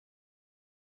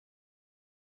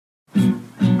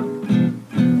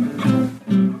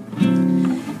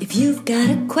you've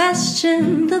got a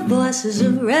question, the voices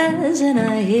of resin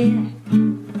I hear.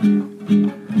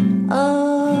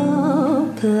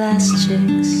 Oh,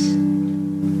 Plastics.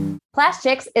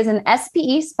 Plastics is an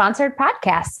SPE sponsored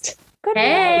podcast. Good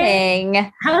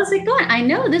morning. How's it going? I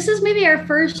know this is maybe our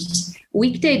first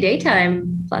weekday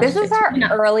daytime. This is our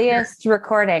earliest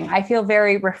recording. I feel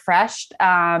very refreshed.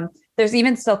 There's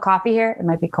even still coffee here. It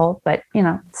might be cold, but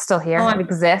it's still here. It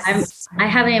exists. I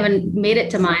haven't even made it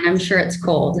to mine. I'm sure it's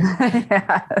cold.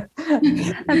 Yeah.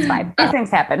 That's fine. These things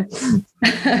happen.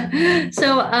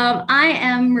 So I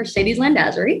am Mercedes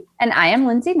Landazuri. And I am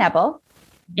Lindsay Nebel.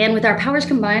 And with our powers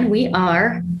combined, we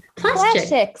are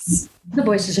Plastics. The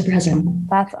voices of resin.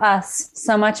 That's us.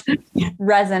 So much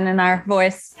resin in our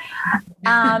voice.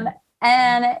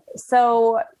 And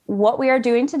so what we are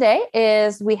doing today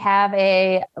is we have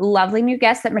a lovely new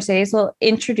guest that Mercedes will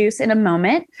introduce in a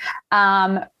moment.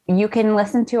 You can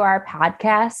listen to our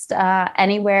podcast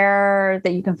anywhere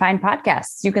that you can find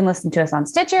podcasts. You can listen to us on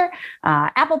Stitcher,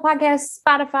 Apple Podcasts,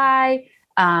 Spotify,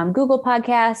 Google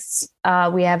Podcasts.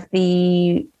 We have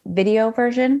the video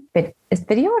version. Is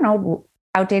video an old,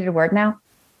 outdated word now?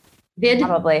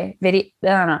 Probably. Video. I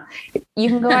don't know. You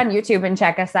can go on YouTube and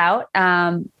check us out.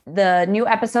 The new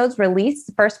episodes release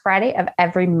the first Friday of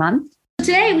every month.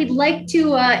 Today, we'd like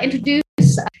to introduce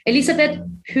Elisabeth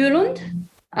Höhlund,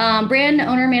 brand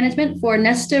owner management for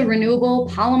Neste Renewable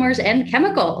Polymers and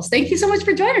Chemicals. Thank you so much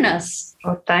for joining us.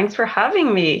 Oh, thanks for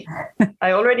having me.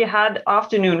 I already had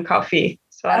afternoon coffee.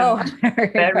 So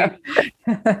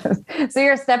So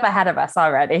you're a step ahead of us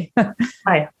already.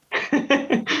 Hi.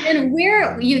 And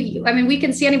where we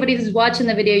can see anybody who's watching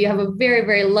the video, you have a very,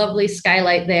 very lovely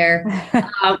skylight there.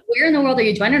 Where in the world are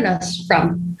you joining us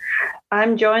from?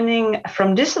 I'm joining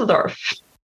from Düsseldorf.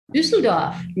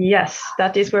 Düsseldorf. Yes,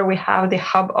 that is where we have the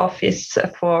hub office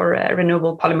for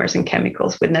renewable polymers and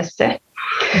chemicals with Neste.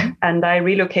 And I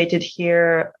relocated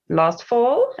here last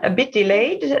fall, a bit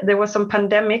delayed. There was some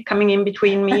pandemic coming in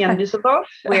between me and Düsseldorf.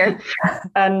 Weird.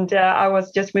 And I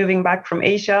was just moving back from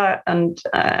Asia and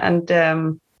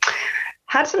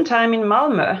had some time in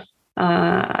Malmö.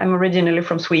 I'm originally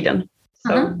from Sweden.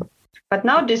 So, But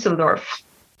now Düsseldorf.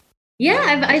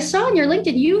 Yeah, I saw on your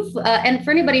LinkedIn, you've, and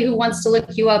for anybody who wants to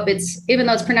look you up, it's, even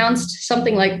though it's pronounced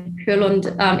something like Höhlund,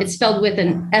 it's spelled with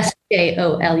an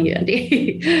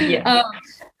Sjoulund. Yeah.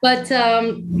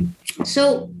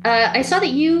 So I saw that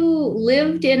you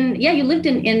lived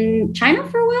in China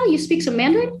for a while. You speak some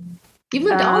Mandarin? You've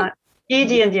lived all... I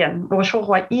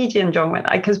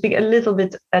can speak a little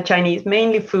bit Chinese,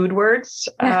 mainly food words,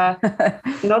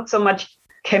 not so much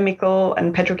chemical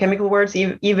and petrochemical words,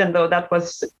 even though that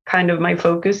was kind of my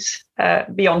focus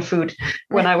beyond food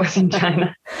when I was in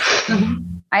China.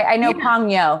 I know Pong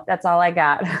Yo. That's all I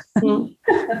got. No.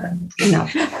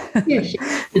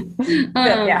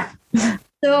 Yeah.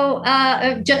 So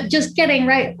just getting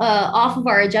right off of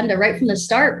our agenda right from the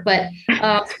start, but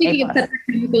speaking of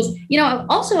petrochemicals,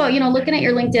 also, looking at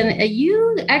your LinkedIn,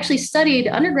 you actually studied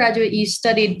undergraduate, you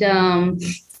studied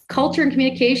culture and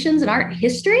communications and art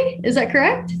history. Is that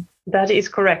correct? That is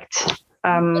correct.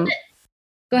 Go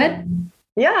ahead.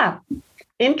 Yeah.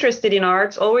 Interested in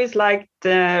arts, always liked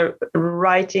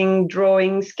writing,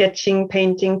 drawing, sketching,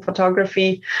 painting,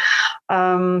 photography.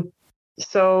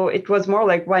 So it was more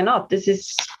like, why not? This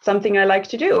is something I like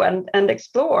to do and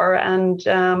explore. And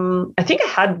I think I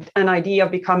had an idea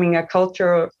of becoming a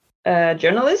culture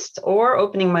journalist or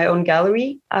opening my own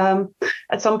gallery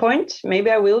at some point. Maybe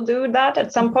I will do that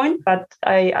at some point. But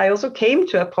I also came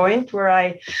to a point where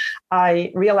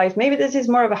I realized maybe this is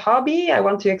more of a hobby. I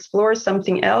want to explore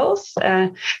something else,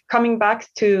 coming back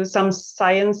to some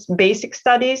science basic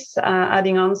studies,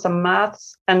 adding on some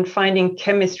maths and finding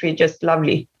chemistry just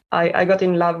lovely. I got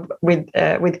in love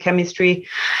with chemistry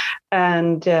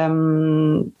and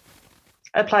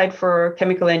applied for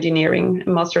chemical engineering,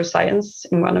 Master of Science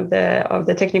in one of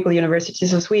the technical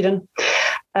universities of Sweden.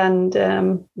 And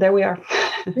there we are.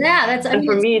 Yeah, and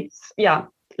for me, it's,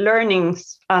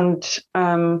 learnings. And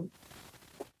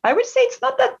I would say it's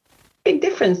not that big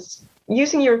difference.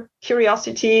 Using your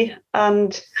curiosity,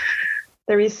 and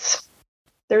there is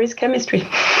chemistry.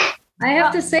 I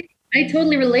have to say, I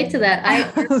totally relate to that.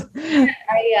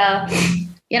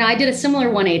 I did a similar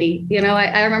 180.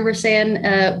 I remember saying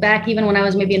back even when I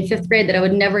was maybe in 5th grade that I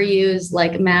would never use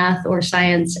like math or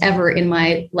science ever in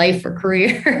my life or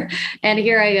career. And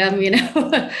here I am,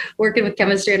 working with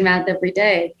chemistry and math every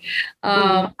day.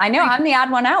 I know I'm the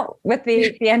odd one out with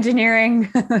the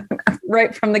engineering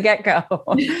right from the get-go.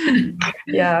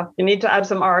 Yeah, you need to add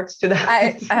some arts to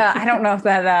that. I don't know if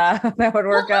that would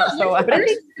work out so well.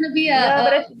 to be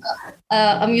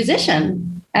a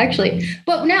musician, actually.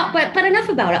 But enough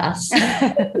about us.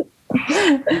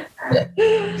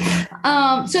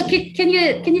 So can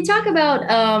you talk about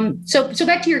so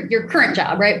back to your current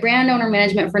job, right? Brand owner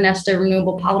management for Neste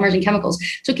Renewable Polymers and Chemicals.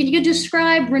 So can you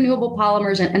describe renewable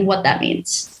polymers and what that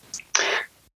means?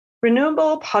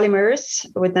 Renewable polymers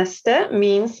with Neste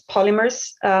means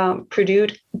polymers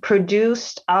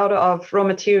produced out of raw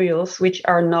materials which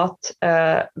are not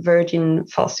virgin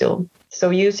fossil. So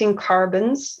using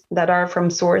carbons that are from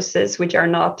sources which are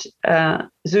not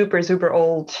super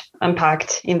old and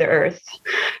packed in the earth,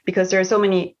 because there are so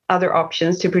many other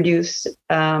options to produce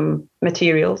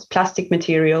materials, plastic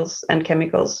materials and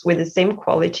chemicals with the same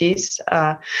qualities,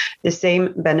 the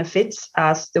same benefits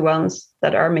as the ones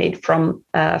that are made from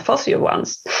fossil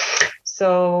ones.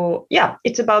 So yeah,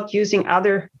 it's about using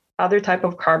other type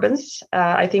of carbons.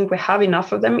 I think we have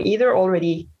enough of them, either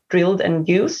already drilled and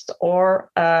used, or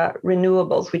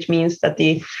renewables, which means that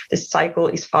the cycle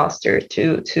is faster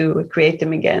to create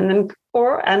them again,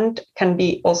 and can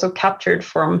be also captured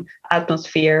from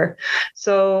atmosphere.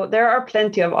 So there are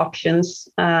plenty of options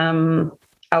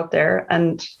out there,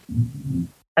 and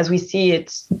as we see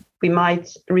it, we might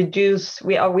reduce.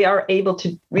 We are able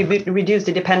to reduce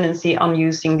the dependency on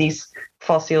using these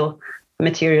fossil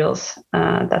materials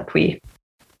that we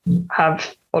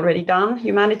have already done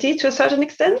humanity to a certain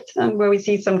extent, and where we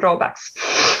see some drawbacks.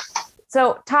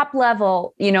 So top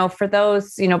level, for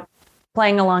those,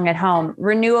 playing along at home,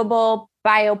 renewable,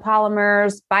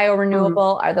 biopolymers,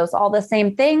 biorenewable, are those all the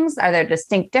same things? Are there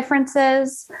distinct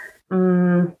differences?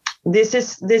 This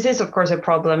is of course a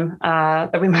problem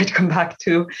that we might come back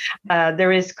to.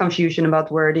 There is confusion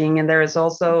about wording, and there is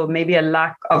also maybe a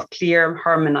lack of clear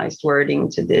harmonized wording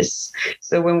to this.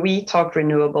 So when we talk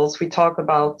renewables, we talk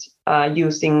about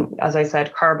using, as I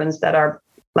said, carbons that are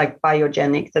like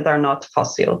biogenic, that are not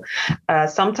fossil.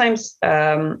 Sometimes,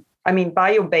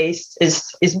 bio-based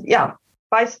is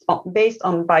based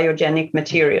on biogenic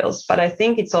materials, but I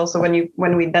think it's also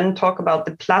when we then talk about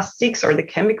the plastics or the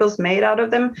chemicals made out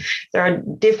of them, there are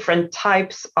different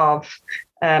types of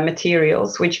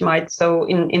materials which might. So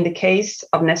in the case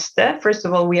of Neste, first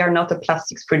of all, we are not a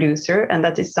plastics producer, and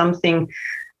that is something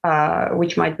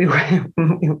which might be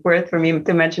worth for me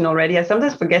to mention already. I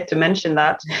sometimes forget to mention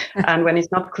that, and when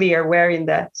it's not clear where in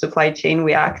the supply chain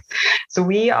we act. So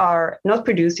we are not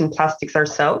producing plastics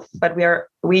ourselves, but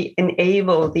we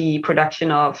enable the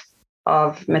production of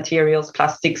materials,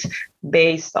 plastics,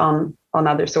 based on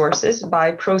other sources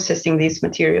by processing these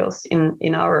materials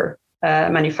in our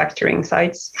manufacturing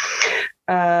sites.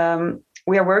 We are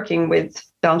working with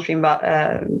downstream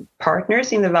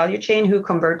partners in the value chain who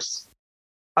converts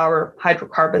our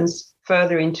hydrocarbons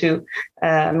further into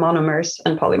monomers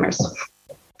and polymers.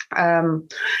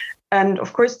 And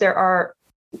of course, there are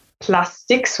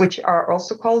plastics, which are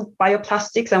also called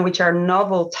bioplastics, and which are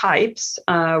novel types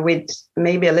with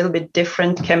maybe a little bit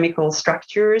different chemical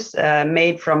structures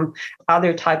made from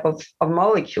other type of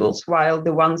molecules, while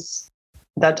the ones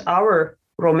that our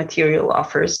raw material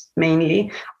offers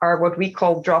mainly are what we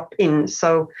call drop-in.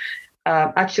 So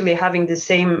actually having the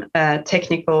same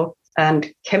technical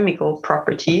and chemical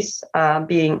properties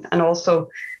and also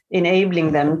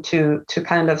enabling them to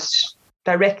kind of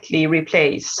directly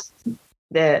replace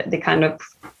the kind of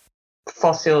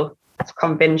fossil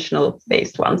conventional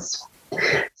based ones.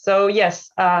 So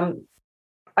yes,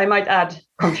 I might add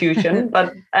confusion,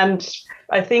 and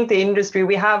I think the industry,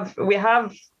 we have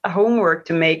a homework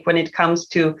to make when it comes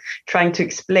to trying to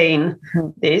explain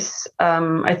this.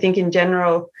 I think in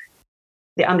general,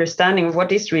 the understanding of what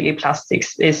is really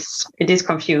plastics is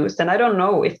confused, and I don't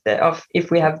know if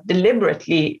we have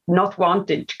deliberately not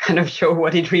wanted to kind of show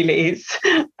what it really is,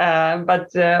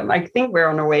 but I think we're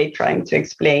on our way trying to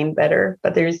explain better.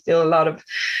 But there is still a lot of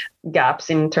gaps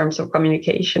in terms of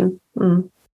communication.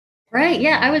 Right.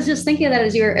 Yeah, I was just thinking of that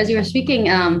as you were speaking,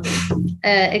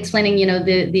 explaining,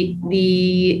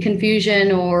 the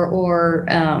confusion or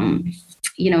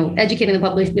educating the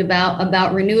public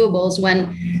about renewables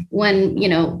when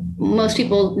most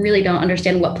people really don't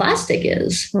understand what plastic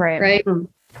is. Right.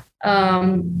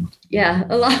 Yeah,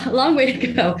 a long way to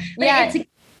go. Yeah.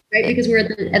 Right, because we're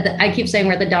I keep saying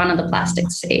we're at the dawn of the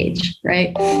plastics age,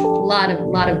 right? A lot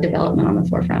of development on the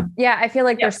forefront. Yeah, I feel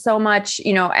like there's so much,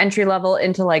 entry level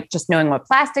into like just knowing what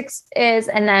plastics is,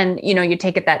 and then you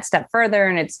take it that step further,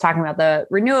 and it's talking about the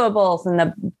renewables and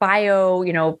the bio,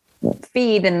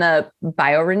 feed and the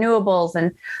biorenewables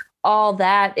and all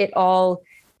that. It all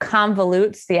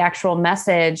convolutes the actual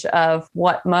message of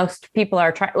what most people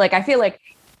are trying. Like, I feel like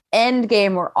end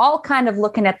game, we're all kind of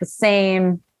looking at the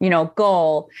same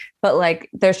goal, but like,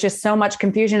 there's just so much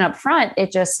confusion up front.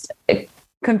 It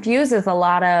confuses a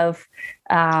lot of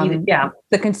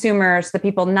the consumers, the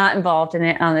people not involved in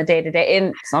it on the day to day,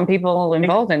 and some people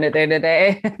involved in it day to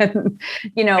day.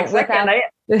 Exactly.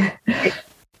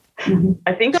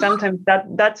 I think sometimes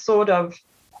that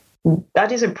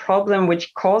is a problem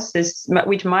which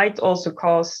might also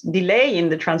cause delay in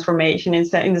the transformation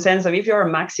in the sense of, if you're a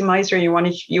maximizer, you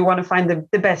want to find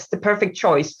the best, the perfect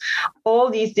choice. All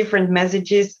these different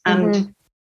messages and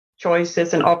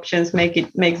choices and options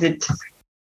makes it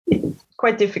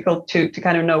quite difficult to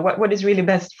kind of know what is really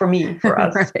best for me, for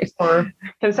us. Right. Or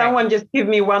can someone just give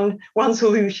me one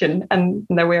solution, and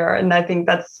there we are. And I think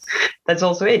that's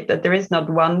also it, that there is not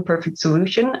one perfect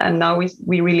solution, and now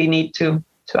we really need to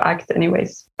act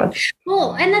anyways. But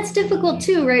and that's difficult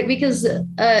too, right? Because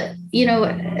I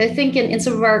think in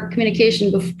some of our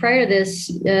communication prior to this,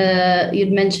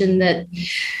 you'd mentioned that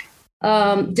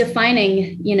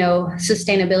defining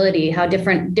sustainability, how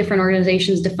different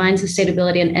organizations define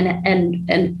sustainability,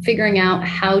 and figuring out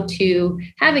how to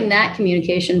having that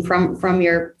communication from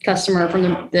your customer, from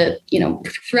the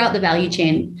throughout the value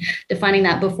chain, defining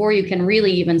that before you can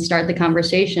really even start the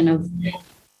conversation of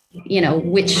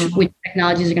which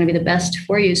technologies are going to be the best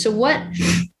for you. So what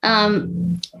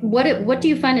do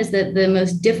you find is the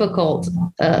most difficult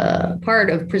part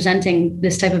of presenting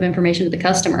this type of information to the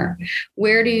customer?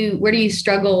 Where do you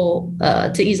struggle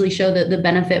to easily show the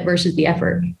benefit versus the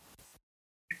effort?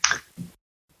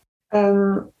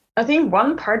 I think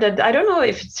one part that I don't know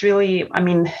if it's really,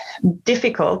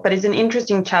 difficult, but it's an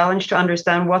interesting challenge to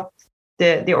understand what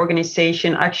the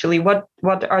organization actually, what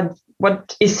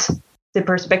is the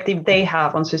perspective they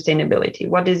have on sustainability.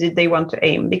 What is it they want to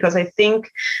aim? Because I think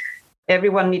there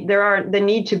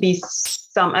need to be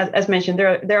some, as mentioned,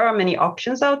 there are many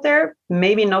options out there,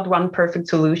 maybe not one perfect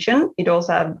solution.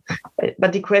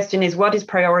 But the question is, what is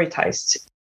prioritized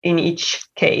in each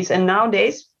case? And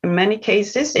nowadays, in many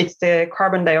cases, it's the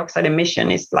carbon dioxide emission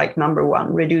is like number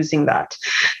one, reducing that.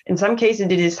 In some cases,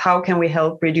 it is how can we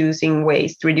help reducing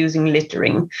waste, reducing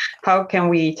littering? How can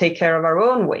we take care of our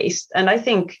own waste? And I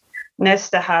think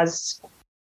Neste has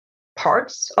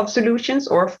parts of solutions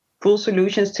or full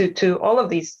solutions to all of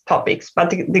these topics.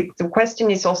 But the question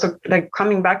is also like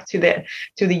coming back to the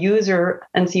user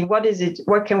and see what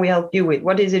can we help you with?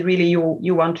 What is it really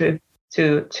you want to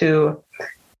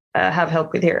have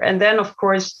help with here? And then, of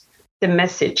course, the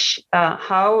message.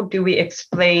 How do we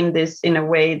explain this in a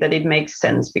way that it makes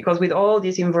sense? Because with all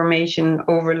this information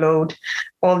overload,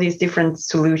 all these different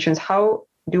solutions, how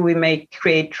do we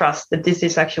create trust that this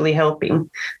is actually helping?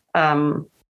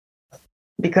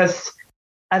 Because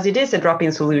as it is a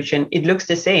drop-in solution, it looks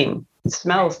the same, it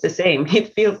smells the same,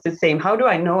 it feels the same. How do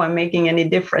I know I'm making any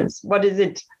difference? What is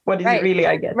it really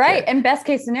I get? Right. And best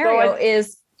case scenario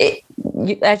is,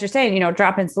 as you're saying,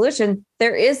 drop-in solution,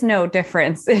 there is no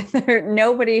difference.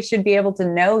 Nobody should be able to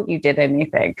know you did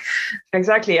anything.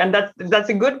 Exactly. And that's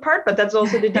a good part, but that's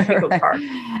also the difficult part.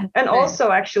 And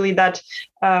also actually that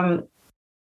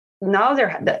now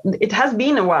it has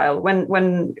been a while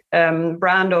when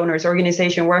brand owners,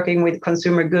 organization working with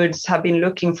consumer goods have been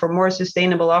looking for more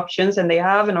sustainable options, and they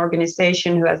have an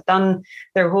organization who has done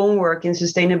their homework in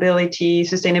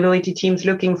sustainability teams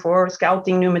looking for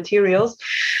scouting new materials.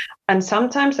 And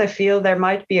sometimes I feel there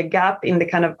might be a gap in the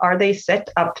kind of, are they set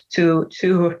up to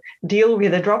deal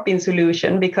with a drop-in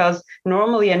solution? Because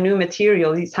normally a new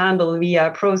material is handled via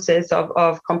a process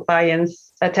of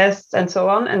compliance tests and so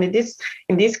on. And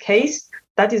in this case,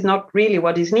 that is not really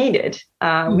what is needed.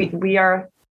 We are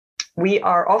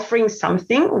offering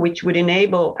something which would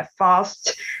enable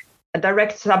a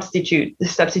direct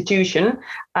substitution,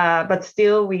 but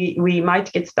still we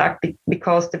might get stuck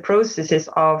because the processes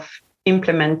of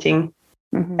implementing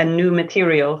a new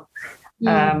material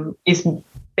is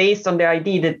based on the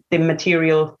idea that the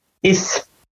material is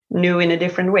new in a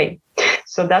different way.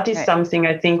 So that is something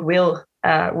I think will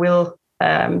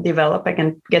develop. I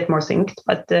can get more synced,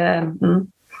 but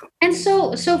and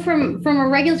so from a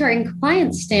regulatory and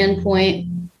compliance standpoint,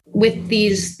 with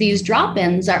these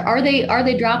drop-ins, are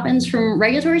they drop-ins from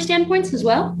regulatory standpoints as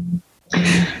well?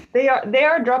 They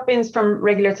are drop-ins from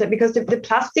regulatory, because the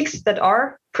plastics that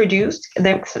are produced,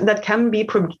 that can be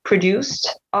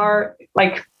produced, are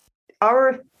like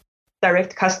our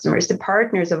direct customers, the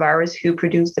partners of ours who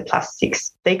produce the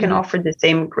plastics. They can offer the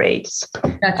same grades.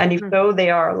 Gotcha. And if though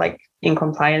they are like in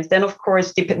compliance, then of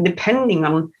course, depending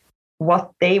on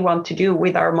what they want to do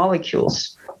with our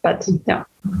molecules. But yeah.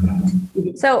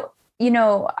 So,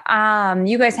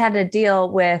 you guys had to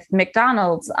deal with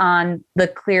McDonald's on the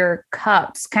clear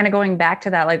cups, kind of going back to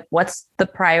that, like what's the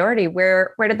priority?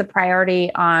 Where did the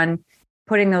priority on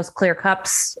putting those clear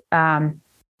cups,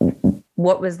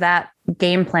 what was that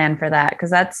game plan for that?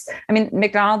 Because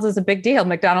McDonald's is a big deal.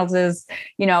 McDonald's is,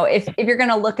 if you're going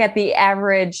to look at the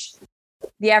average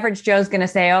Joe's going to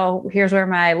say, oh, here's where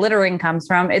my littering comes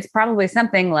from. It's probably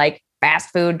something like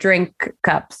fast food drink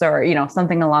cups or,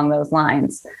 something along those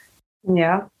lines.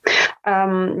 Yeah.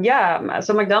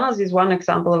 So McDonald's is one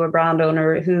example of a brand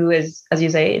owner who is, as you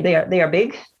say, they are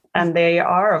big, and they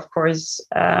are, of course,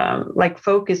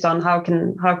 focused on how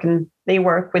can they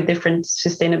work with different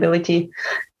sustainability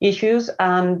issues,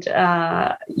 and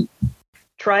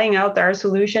trying out their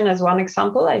solution as one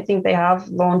example. I think they have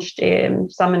launched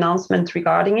some announcements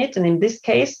regarding it, and in this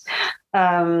case,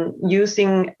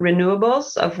 using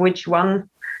renewables, of which one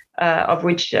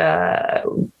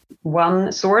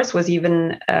source was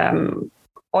even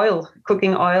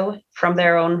cooking oil from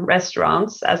their own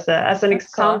restaurants as an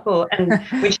example, and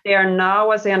which they are now,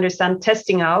 as I understand,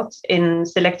 testing out in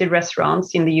selected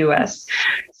restaurants in the US.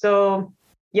 So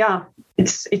yeah,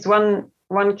 it's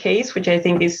one case which I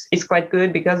think is quite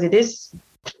good because it is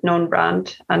known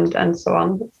brand and so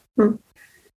on.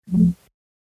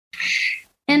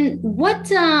 And what?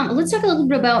 Let's talk a little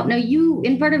bit about now. You,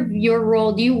 in part of your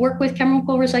role, do you work with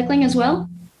chemical recycling as well?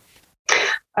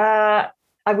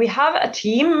 We have a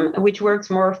team which works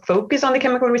more focused on the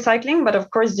chemical recycling, but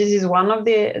of course, this is one of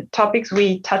the topics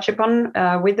we touch upon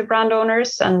with the brand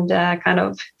owners and kind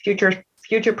of future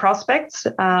prospects.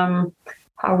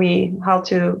 How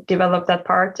to develop that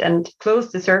part and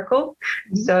close the circle.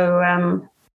 So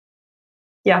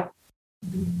yeah.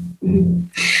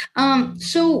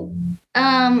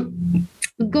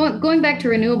 Going back to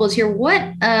renewables here,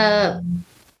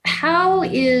 how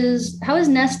is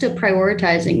Neste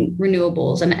prioritizing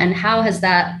renewables, and how has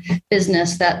that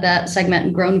business, that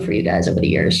segment grown for you guys over the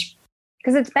years?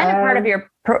 Because it's been a part of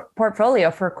your portfolio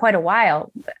for quite a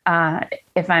while,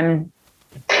 if I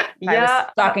was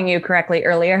stalking you correctly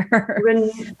earlier.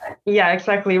 Yeah,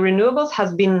 exactly. Renewables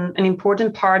has been an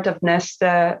important part of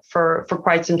Neste for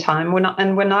quite some time. When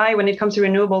it comes to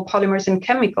renewable polymers and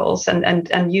chemicals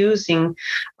and using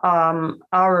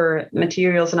our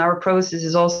materials and our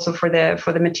processes also for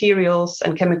the materials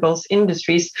and chemicals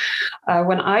industries,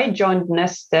 when I joined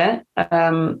Neste,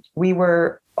 we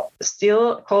were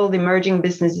still called Emerging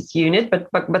Businesses Unit,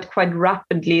 but quite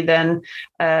rapidly then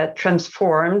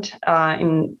transformed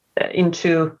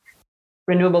into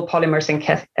renewable polymers and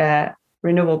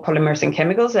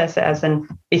chemicals as a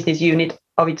business unit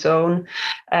of its own,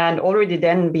 and already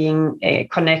then being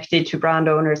connected to brand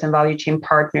owners and value chain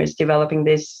partners, developing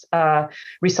this,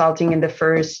 resulting in the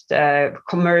first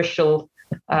commercial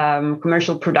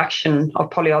production of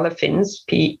polyolefins,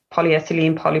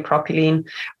 polyethylene, polypropylene,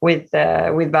 with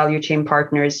value chain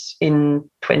partners in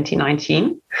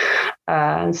 2019,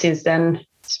 and since then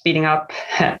speeding up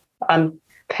and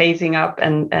pacing up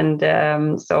and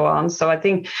so on. So I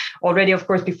think already, of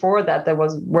course, before that there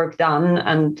was work done,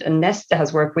 and Neste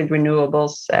has worked with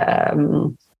renewables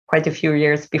quite a few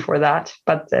years before that.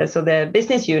 But so the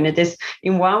business unit is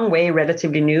in one way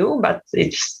relatively new, but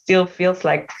it still feels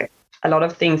like a lot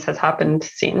of things has happened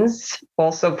since.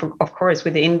 Also, of course,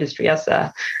 with the industry as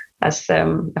a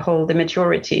whole, the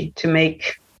maturity to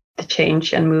make the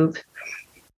change and move.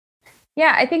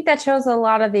 Yeah, I think that shows a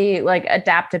lot of the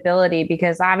adaptability,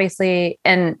 because obviously,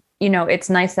 and it's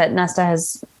nice that Neste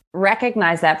has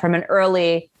recognized that from an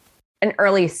early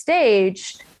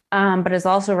stage, but has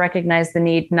also recognized the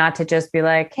need not to just be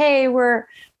like, hey, we're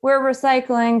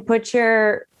recycling, put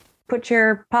your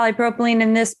polypropylene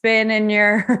in this bin and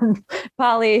your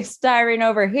polystyrene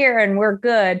over here, and we're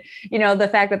good. The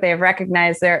fact that they have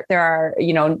recognized there are,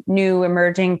 new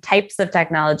emerging types of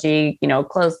technology,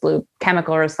 closed loop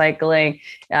chemical recycling,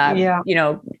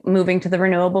 moving to the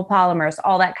renewable polymers,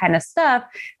 all that kind of stuff,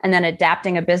 and then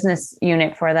adapting a business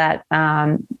unit for that.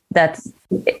 That's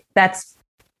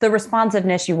the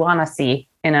responsiveness you want to see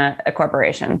in a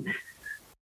corporation.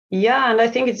 Yeah, and I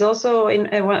think it's also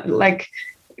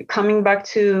coming back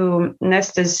to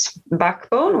Neste's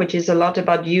backbone, which is a lot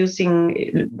about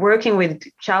working with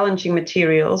challenging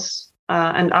materials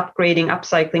and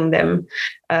upcycling them.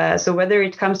 So whether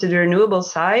it comes to the renewable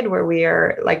side, where we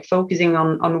are focusing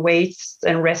on waste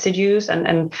and residues,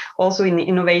 and also in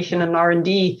innovation and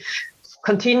R&D,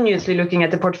 continuously looking at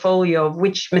the portfolio of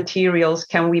which materials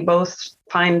can we both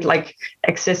find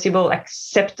accessible,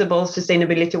 acceptable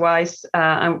sustainability wise,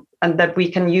 and that we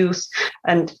can use.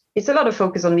 And it's a lot of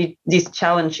focus on these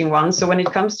challenging ones. So when it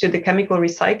comes to the chemical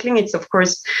recycling, it's of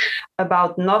course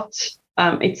about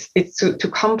it's to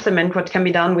complement what can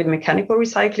be done with mechanical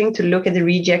recycling, to look at the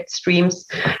reject streams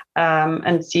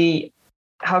and see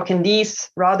how can these,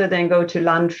 rather than go to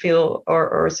landfill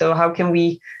or so, how can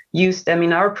we use them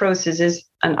in our processes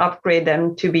and upgrade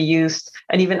them to be used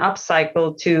and even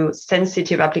upcycle to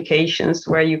sensitive applications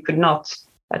where you could not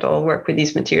at all work with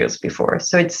these materials before.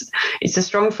 So it's a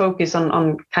strong focus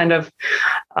on kind of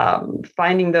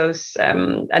finding those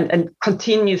and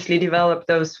continuously develop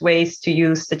those ways to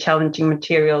use the challenging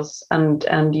materials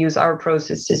and use our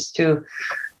processes to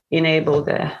enable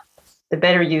the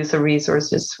better use of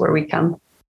resources where we can.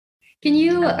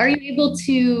 Are you able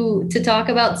to talk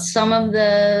about some of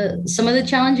the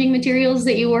challenging materials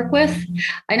that you work with?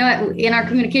 I know in our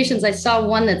communications, I saw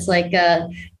one that's like a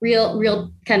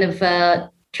real kind of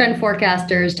trend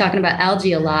forecasters talking about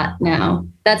algae a lot now.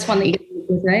 That's one that you work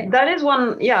with, right? That is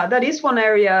one. Yeah, that is one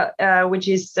area which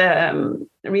is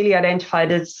really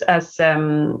identified as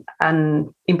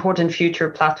an important future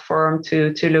platform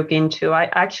to look into.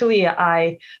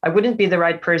 I wouldn't be the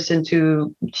right person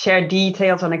to share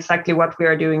details on exactly what we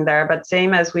are doing there, but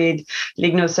same as with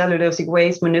lignocellulosic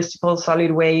waste, municipal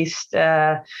solid waste,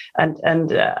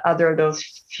 and other of those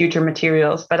future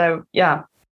materials. But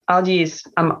algae is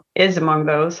among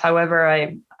those. However,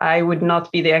 I would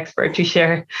not be the expert to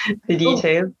share the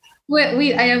details.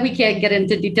 I know we can't get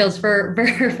into details for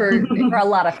for a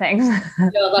lot of things.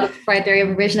 A lot of proprietary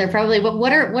information there probably. But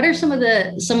what are some of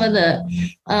the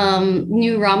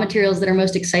new raw materials that are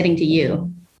most exciting to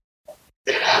you?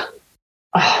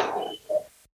 I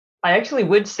actually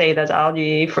would say that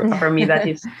algae for me that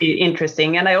is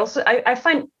interesting, and I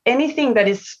find anything that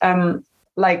is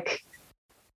like,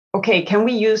 okay, can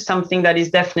we use something that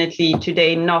is definitely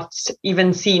today not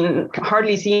even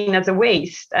hardly seen as a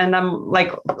waste? And I'm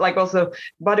like also,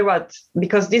 but what?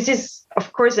 Because this is,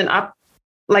 of course,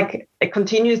 like a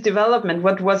continuous development.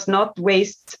 What was not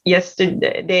waste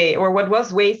yesterday, or what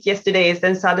was waste yesterday, is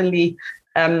then suddenly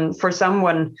for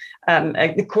someone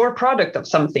the core product of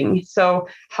something. So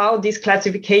how this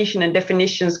classification and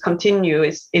definitions continue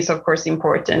is of course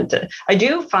important. I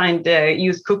do find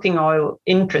used cooking oil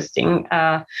interesting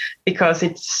because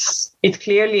it's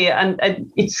clearly and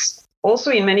it's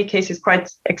also in many cases quite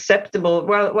acceptable.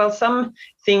 Well, some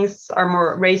things are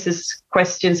more raises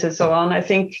questions and so on. I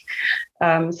think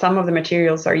some of the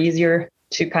materials are easier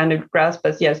to kind of grasp.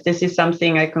 But yes, this is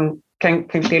something I can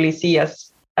clearly see as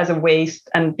a waste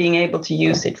and being able to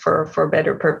use it for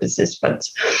better purposes. But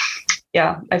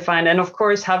yeah, I find, and of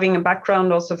course, having a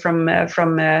background also from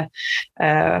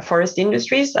forest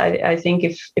industries, I think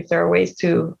if there are ways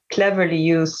to cleverly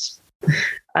use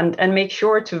and make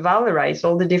sure to valorize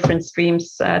all the different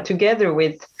streams together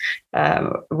with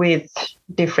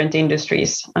different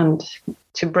industries and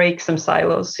to break some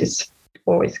silos is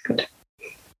always good.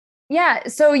 Yeah.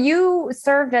 So you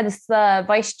served as the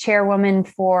vice chairwoman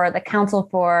for the Council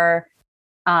for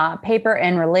Paper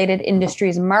and Related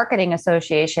Industries Marketing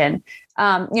Association.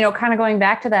 Kind of going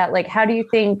back to that, like, how do you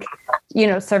think,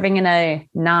 serving in a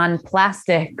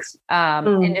non-plastics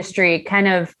industry kind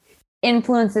of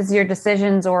influences your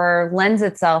decisions or lends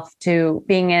itself to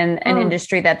being in an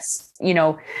industry that's,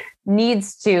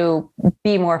 needs to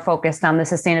be more focused on the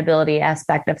sustainability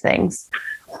aspect of things?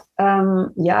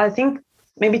 I think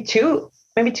maybe two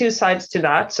sides to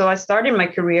that. So I started my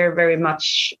career very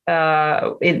much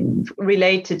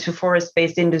related to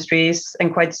forest-based industries,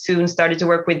 and quite soon started to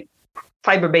work with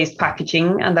fiber-based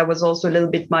packaging. And that was also a little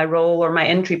bit my role or my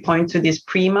entry point to this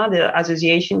PRIMA, the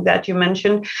association that you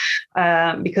mentioned,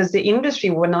 because the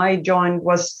industry when I joined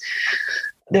was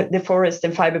the forest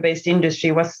and fiber-based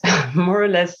industry was more or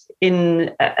less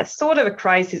in a sort of a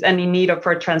crisis and in need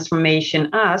for transformation,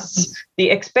 as the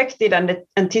expected and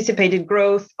anticipated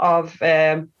growth of,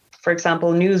 for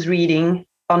example, news reading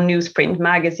on newsprint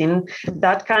magazine,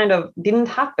 that kind of didn't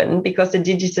happen because the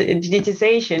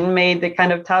digitization made the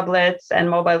kind of tablets and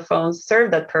mobile phones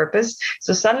serve that purpose.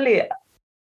 So suddenly,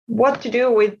 what to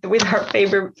do with our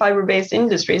fiber-based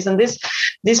industries? And this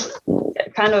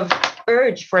kind of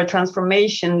urge for a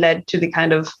transformation led to the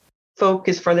kind of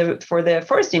focus for the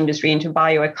forest industry into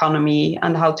bioeconomy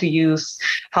and how to use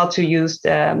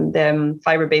the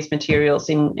fiber-based materials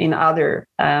in other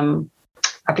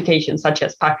applications such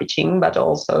as packaging, but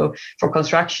also for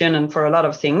construction and for a lot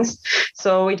of things.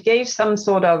 So it gave some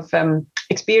sort of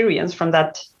experience from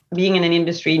that, being in an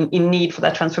industry in need for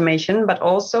that transformation. But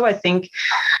also I think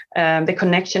the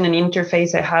connection and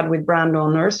interface I had with brand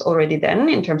owners already then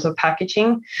in terms of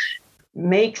packaging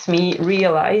makes me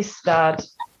realize that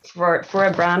for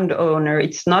a brand owner,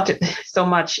 it's not so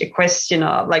much a question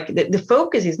of like the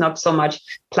focus is not so much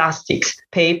plastics,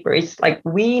 paper. It's like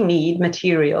we need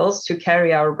materials to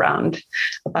carry our brand.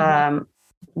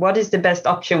 What is the best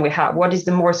option we have? What is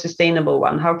the more sustainable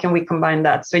one? How can we combine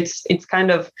that? So it's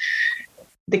kind of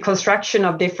the construction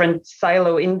of different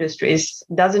silo industries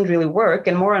doesn't really work.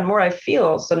 And more I feel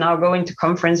also now going to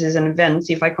conferences and events,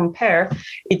 if I compare,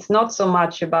 it's not so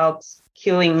much about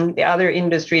killing the other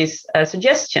industries'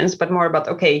 suggestions, but more about,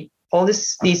 okay,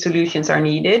 these solutions are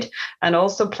needed. And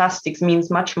also plastics means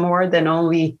much more than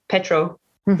only petro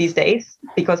these days,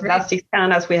 because plastics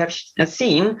can, as we have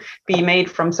seen, be made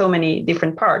from so many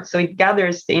different parts. So it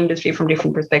gathers the industry from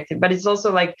different perspectives, but it's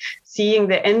also like seeing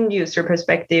the end user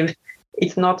perspective.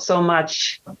 It's not so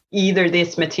much either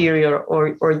this material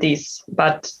or this,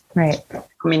 but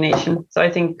combination. So I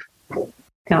think,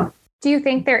 yeah. Do you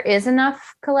think there is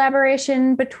enough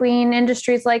collaboration between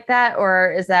industries like that?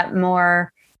 Or is that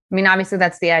more, I mean, obviously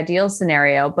that's the ideal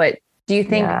scenario, but do you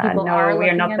think people are?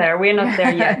 We're not there. We're not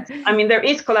there yet. I mean, there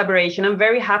is collaboration. I'm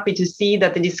very happy to see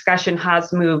that the discussion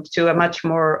has moved to a much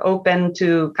more open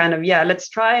to kind of, let's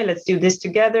do this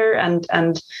together and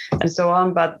so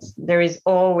on. But there is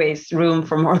always room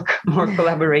for more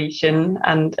collaboration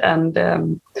and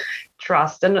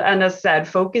trust. And as I said,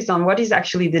 focus on what is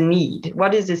actually the need.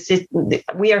 What is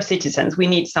we are citizens. We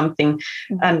need something,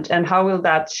 and how will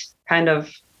that kind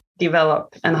of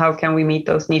develop, and how can we meet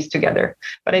those needs together?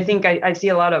 But I think I see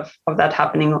a lot of that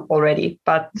happening already,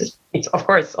 but it's of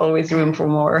course always room for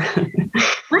more.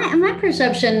 my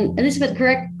perception, Elizabeth,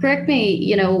 correct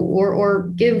me, or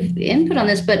give input on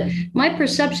this, but my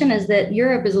perception is that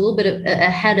Europe is a little bit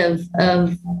ahead of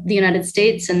the United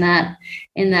States in that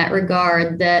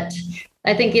regard. That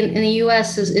I think in the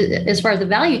US, as far as the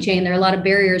value chain, there are a lot of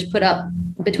barriers put up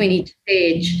between each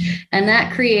stage, and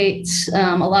that creates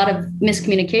a lot of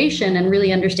miscommunication and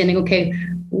really understanding, okay,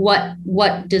 what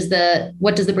does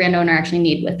the brand owner actually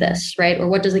need with this, right? Or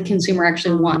what does the consumer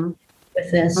actually want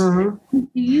with this? Do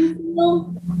you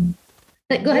feel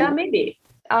that? Go ahead. Yeah, maybe.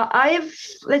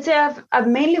 I've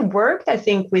mainly worked, I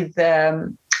think, with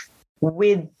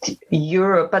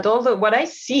Europe, but also what I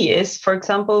see is, for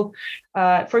example,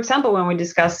 when we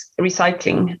discuss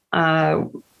recycling,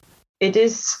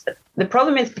 the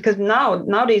problem is because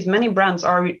nowadays many brands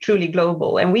are truly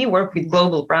global, and we work with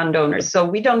global brand owners, so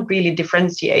we don't really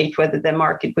differentiate whether the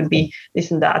market would be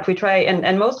this and that. We try,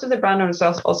 and most of the brand owners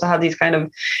also have these kind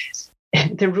of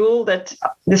the rule that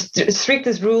the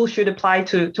strictest rule should apply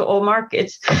to all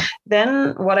markets.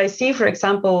 Then what I see, for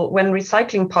example, when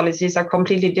recycling policies are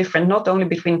completely different, not only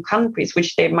between countries,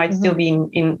 which they might still be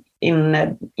in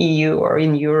EU or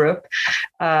in Europe,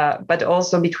 but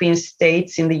also between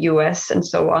states in the US and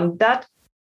so on, that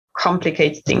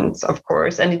complicates things, of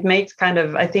course, and it makes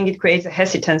I think it creates a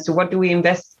hesitance to what do we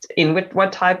invest in,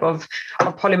 what type of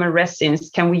polymer resins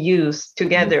can we use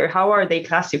together, how are they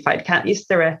classified, is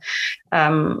there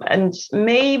and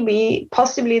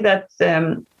possibly that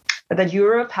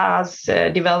Europe has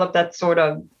developed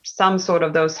some sort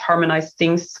of those harmonized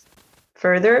things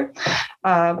further,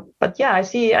 but I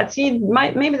see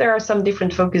maybe there are some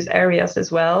different focus areas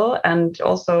as well, and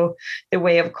also the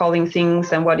way of calling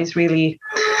things and what is really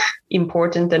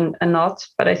important and not.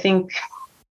 But I think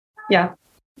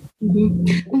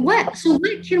What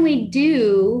can we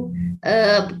do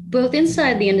both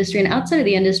inside the industry and outside of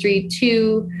the industry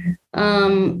to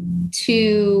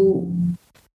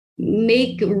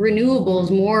make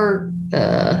renewables more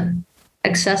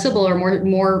accessible or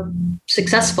more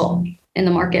successful in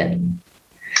the market?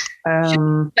 Should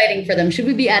we be fighting for them? Should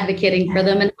we be advocating for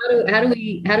them? And how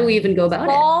do we even go about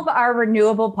solve our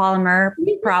renewable polymer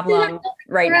problem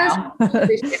right now?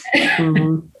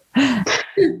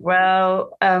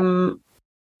 Well,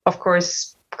 of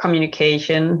course,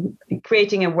 communication,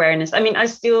 creating awareness. I mean, I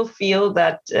still feel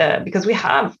that because we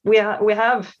have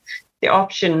the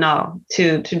option now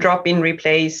to drop in,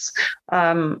 replace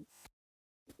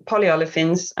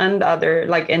polyolefins and other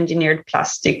like engineered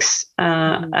plastics,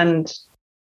 and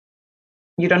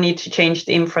you don't need to change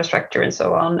the infrastructure and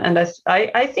so on. And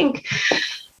I think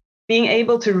being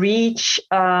able to reach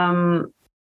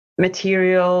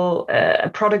material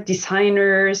product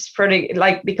designers,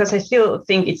 because I still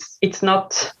think it's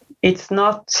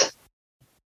not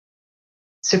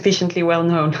sufficiently well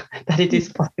known that it is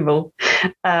possible.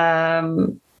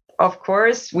 Of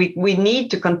course, we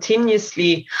need to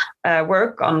continuously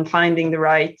work on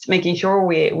making sure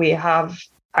we have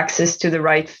access to the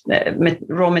right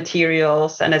raw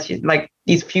materials, and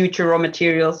these future raw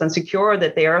materials, and secure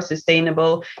that they are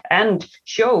sustainable, and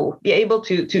be able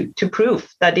to prove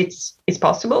that it's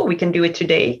possible. We can do it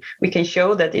today. We can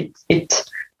show that it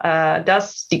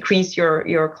does decrease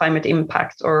your climate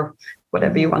impact or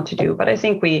whatever you want to do. But I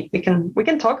think we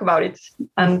can talk about it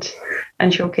and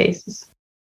showcase.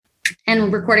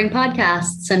 and recording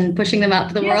podcasts and pushing them out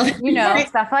to the world. You know,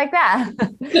 stuff like that.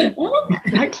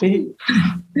 Exactly.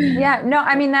 Yeah, no,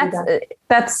 I mean,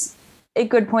 that's a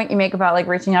good point you make about like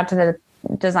reaching out to the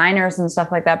designers and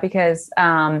stuff like that, because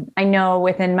I know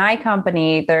within my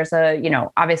company, there's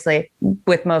obviously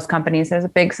with most companies, there's a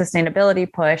big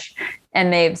sustainability push,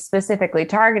 and they've specifically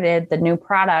targeted the new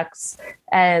products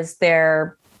as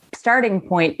their starting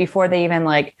point before they even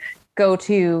like go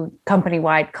to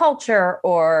company-wide culture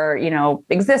or,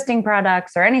 existing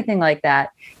products or anything like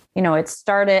that. It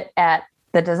started at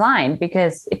the design,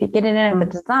 because if you get it in at the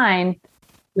design,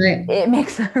 right, it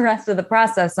makes the rest of the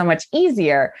process so much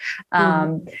easier.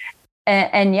 And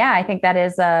yeah, I think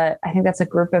that's a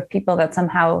group of people that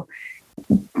somehow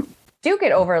do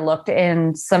get overlooked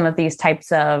in some of these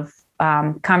types of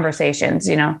conversations.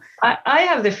 I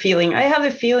have the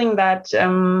feeling that,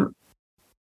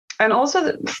 and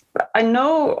also I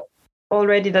know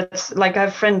already that like I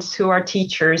have friends who are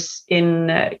teachers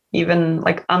in even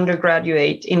like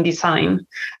undergraduate in design,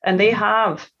 and they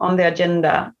have on the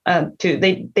agenda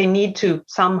they need to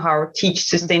somehow teach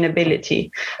sustainability,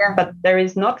 but there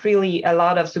is not really a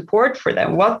lot of support for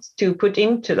them. What to put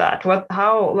into that?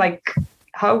 How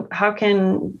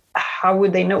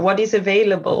would they know what is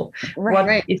available?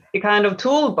 What is the kind of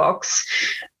toolbox,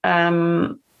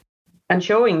 and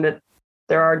showing that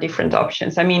there are different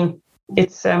options. I mean,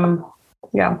 it's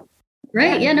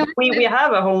right. Yeah, no, we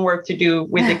have a homework to do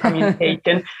with the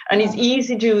communication, and it's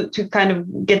easy to kind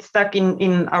of get stuck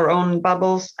in our own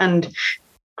bubbles and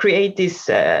create this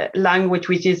language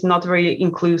which is not very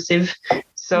inclusive.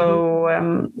 So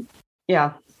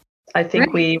I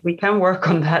think we can work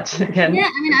on that again. Yeah,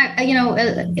 I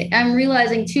mean, I'm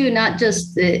realizing too, not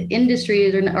just the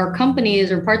industries or companies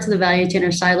or parts of the value chain are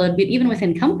siloed, but even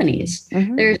within companies,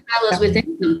 there's silos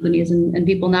within companies, and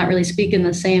people not really speaking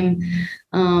the same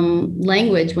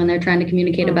language when they're trying to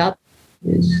communicate about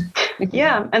this.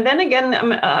 Yeah, and then again,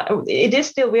 it is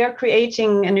still, we are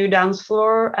creating a new dance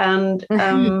floor, and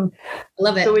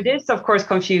love it. So it is, of course,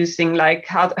 confusing. Like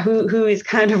who is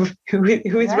kind of who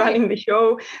is running the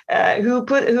show, who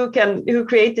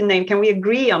create the name? Can we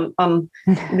agree on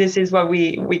this is what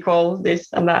we call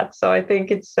this and that? So I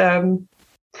think it's.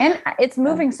 And it's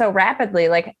moving so rapidly,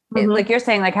 like you're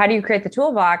saying, like, how do you create the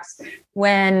toolbox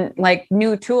when like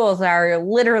new tools are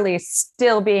literally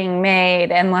still being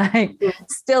made and like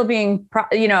still being,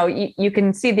 you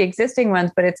can see the existing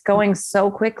ones, but it's going so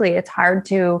quickly. It's hard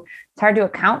to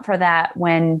account for that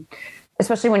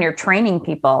especially when you're training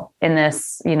people in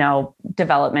this,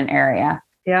 development area.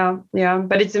 Yeah.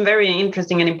 But it's a very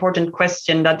interesting and important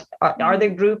question that are there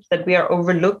groups that we are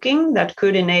overlooking that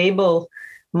could enable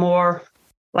more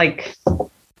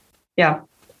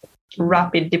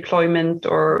rapid deployment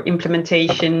or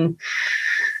implementation.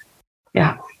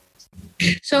 Yeah.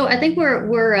 So I think we're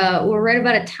right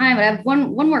about a time. But I have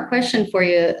one more question for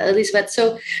you, Elisabeth.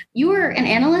 So you were an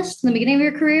analyst in the beginning of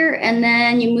your career, and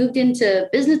then you moved into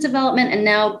business development, and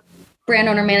now brand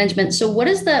owner management. So what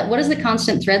is the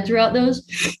constant thread throughout those?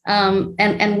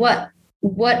 And what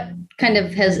kind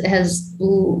of has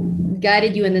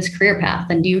guided you in this career path,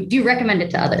 and do you recommend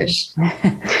it to others?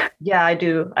 Yeah, I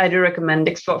do recommend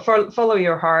follow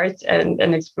your heart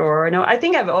and explore. I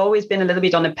think I've always been a little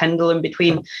bit on a pendulum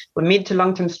between mid to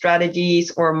long-term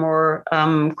strategies or more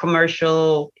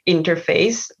commercial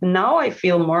interface. Now I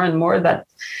feel more and more that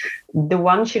the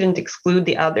one shouldn't exclude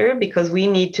the other, because we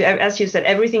need to, as you said,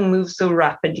 everything moves so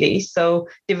rapidly. So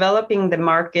developing the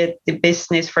market, the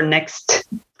business for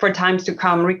times to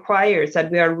come requires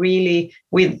that we are really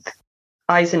with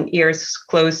eyes and ears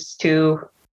close to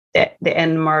the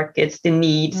end markets, the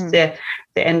needs, the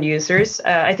end users.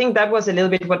 I think that was a little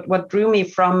bit what drew me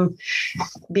from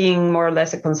being more or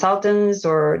less a consultant,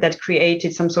 or that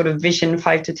created some sort of vision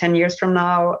 5 to 10 years from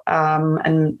now,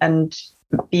 and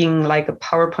being like a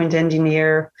PowerPoint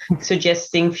engineer,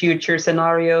 suggesting future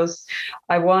scenarios.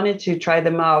 I wanted to try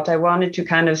them out. I wanted to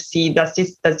kind of see, does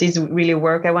this really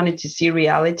work? I wanted to see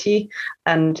reality,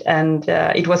 and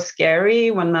it was scary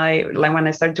when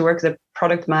I started to work as a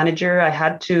product manager. I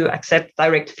had to accept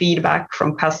direct feedback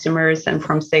from customers and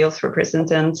from sales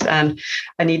representatives, and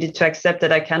I needed to accept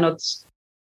that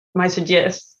my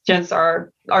suggestions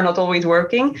are not always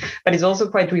working, but it's also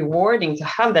quite rewarding to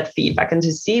have that feedback and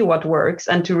to see what works,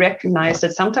 and to recognize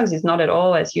that sometimes it's not at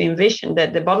all as you envision,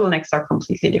 that the bottlenecks are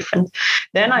completely different.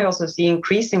 Then I also see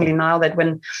increasingly now that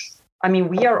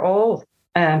we are all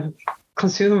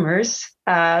consumers,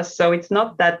 so it's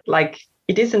not that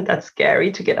it isn't that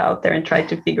scary to get out there and try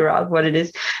to figure out what it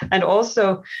is. And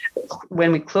also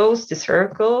when we close the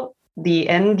circle, the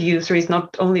end user is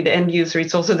not only the end user,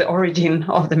 it's also the origin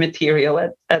of the material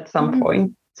at some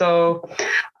point. So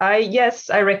I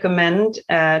recommend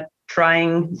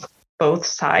trying both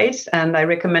sides, and I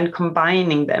recommend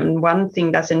combining them. One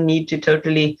thing doesn't need to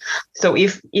totally. So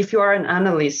if you are an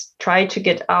analyst, try to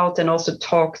get out and also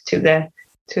talk to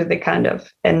the kind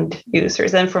of end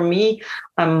users. And for me,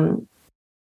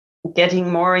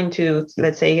 getting more into,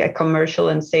 let's say, a commercial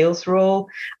and sales role,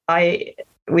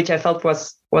 which I felt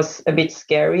was a bit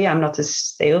scary. I'm not a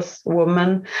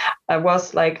saleswoman. I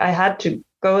was like, I had to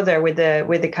go there with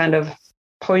the kind of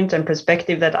point and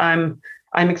perspective that I'm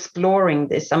exploring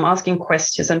this. I'm asking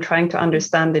questions and trying to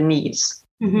understand the needs.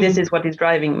 Mm-hmm. This is what is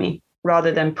driving me,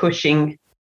 rather than pushing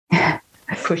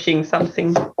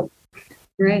something.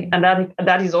 Right. And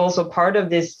that is also part of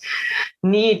this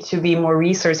need to be more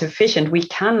resource efficient. We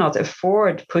cannot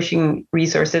afford pushing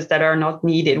resources that are not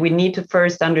needed. We need to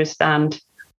first understand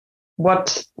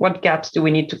what gaps do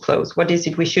we need to close? What is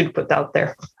it we should put out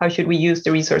there? How should we use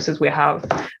the resources we have?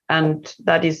 And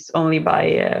that is only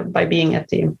by being at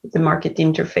the market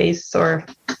interface, or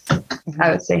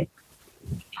I would say.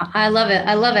 I love it.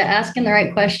 Asking the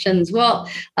right questions. Well,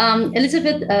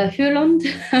 Elisabeth Hjulund,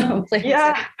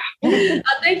 yeah.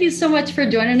 Thank you so much for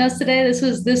joining us today. This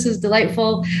is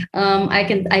delightful.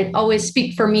 I always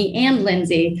speak for me and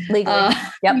Lindsay. Legally.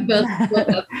 Yep. We both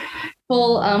have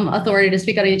full authority to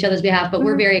speak on each other's behalf, but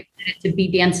we're very excited to be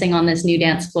dancing on this new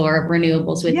dance floor of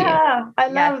renewables with you. Yeah, I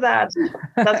love that.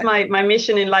 That's my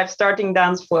mission in life, starting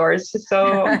dance floors.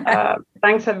 So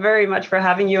thanks very much for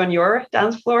having you on your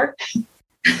dance floor.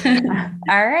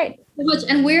 All right.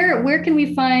 And where can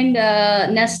we find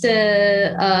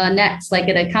Nesta next? Like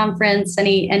at a conference?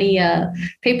 Any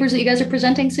papers that you guys are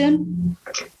presenting soon?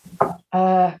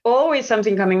 Always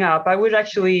something coming up. I would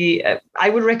actually, I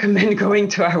would recommend going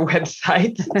to our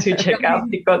website to check out,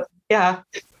 because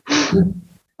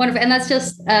Wonderful. And that's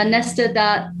just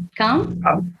nesta.com?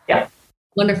 Yeah.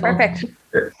 Wonderful. Perfect.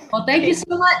 Well, thank you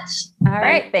so much. All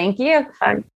right. Thank you.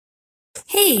 Bye.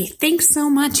 Hey, thanks so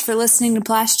much for listening to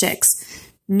Plastics.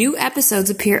 New episodes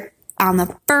appear on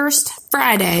the first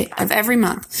Friday of every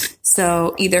month.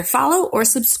 So either follow or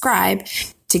subscribe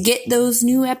to get those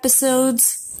new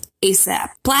episodes ASAP.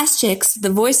 Plastics, The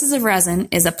Voices of Resin,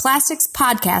 is a plastics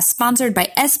podcast sponsored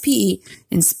by SPE,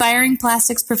 Inspiring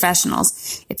Plastics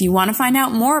Professionals. If you want to find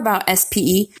out more about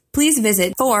SPE, please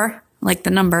visit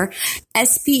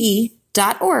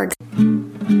SPE.org.